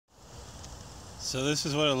So this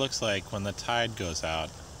is what it looks like when the tide goes out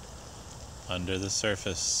under the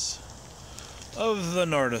surface of the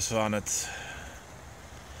Nordåsvatnet.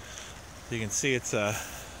 You can see it's a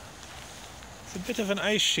bit of an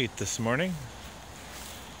ice sheet this morning.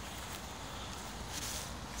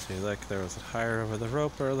 See, look, there was a higher over the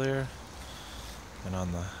rope earlier, and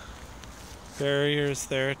on the barriers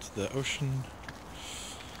there to the ocean.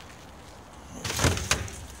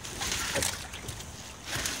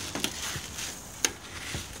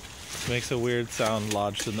 Makes a weird sound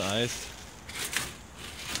lodged in the ice.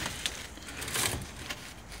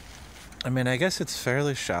 I mean, I guess it's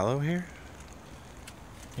fairly shallow here.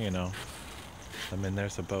 You know, I mean,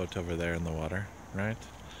 there's a boat over there in the water, right?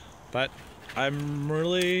 But I'm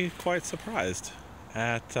really quite surprised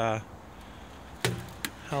at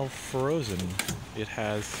how frozen it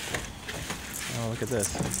has. Oh, look at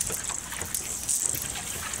this.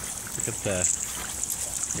 Look at the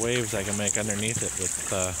waves I can make underneath it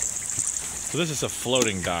with so this is a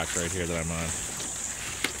floating dock right here that I'm on.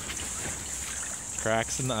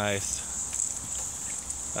 Cracks in the ice.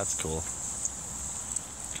 That's cool.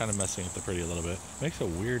 Kind of messing with the pretty a little bit. Makes a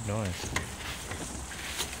weird noise.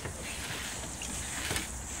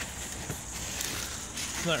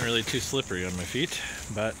 It's not really too slippery on my feet,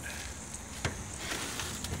 but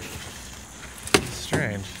it's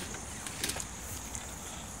strange.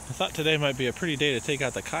 I thought today might be a pretty day to take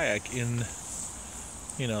out the kayak in,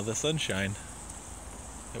 you know, the sunshine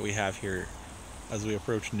that we have here as we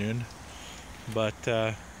approach noon. But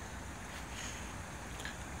the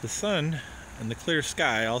sun and the clear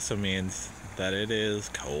sky also means that it is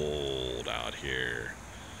cold out here,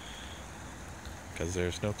 because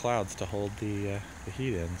there's no clouds to hold the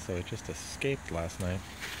heat in, so it just escaped last night.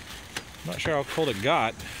 I'm not sure how cold it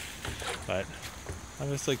got, but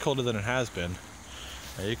obviously colder than it has been.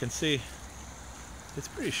 Now you can see it's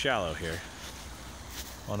pretty shallow here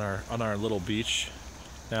on our little beach.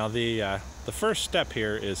 Now the first step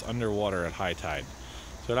here is underwater at high tide,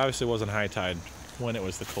 so it obviously wasn't high tide when it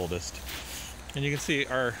was the coldest. And you can see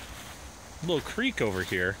our little creek over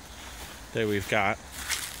here that we've got.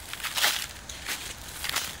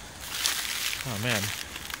 Oh man,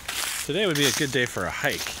 today would be a good day for a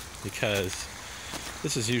hike, because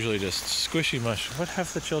this is usually just squishy mush. What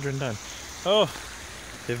have the children done? Oh,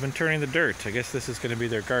 they've been turning the dirt. I guess this is going to be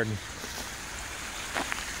their garden.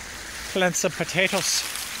 Plant some potatoes.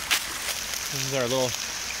 This is our little,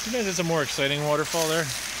 sometimes it's a more exciting waterfall there.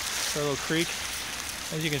 It's our little creek.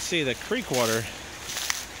 As you can see, the creek water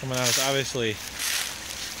coming out is obviously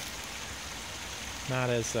not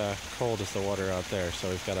as cold as the water out there. So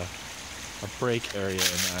we've got a break area in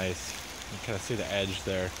the ice. You kind of see the edge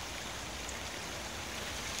there,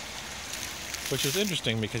 which is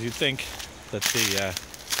interesting because you'd think that the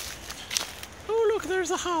oh look,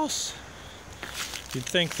 there's a house. You'd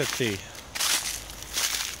think that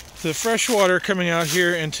the fresh water coming out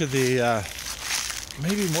here into the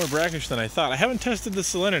maybe more brackish than I thought. I haven't tested the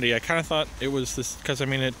salinity. I kind of thought it was this, because I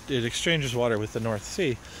mean it exchanges water with the North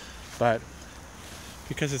Sea, but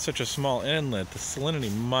because it's such a small inlet, the salinity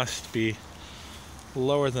must be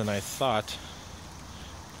lower than I thought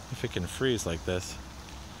if it can freeze like this.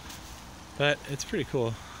 But it's pretty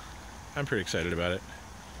cool. I'm pretty excited about it.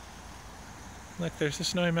 Look, there's the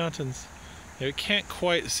snowy mountains. You can't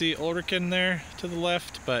quite see Ulriken there to the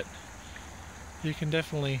left, but you can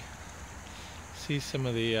definitely see some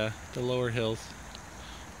of the lower hills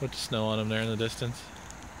with the snow on them there in the distance.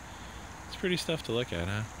 It's pretty stuff to look at,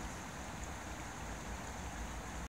 huh?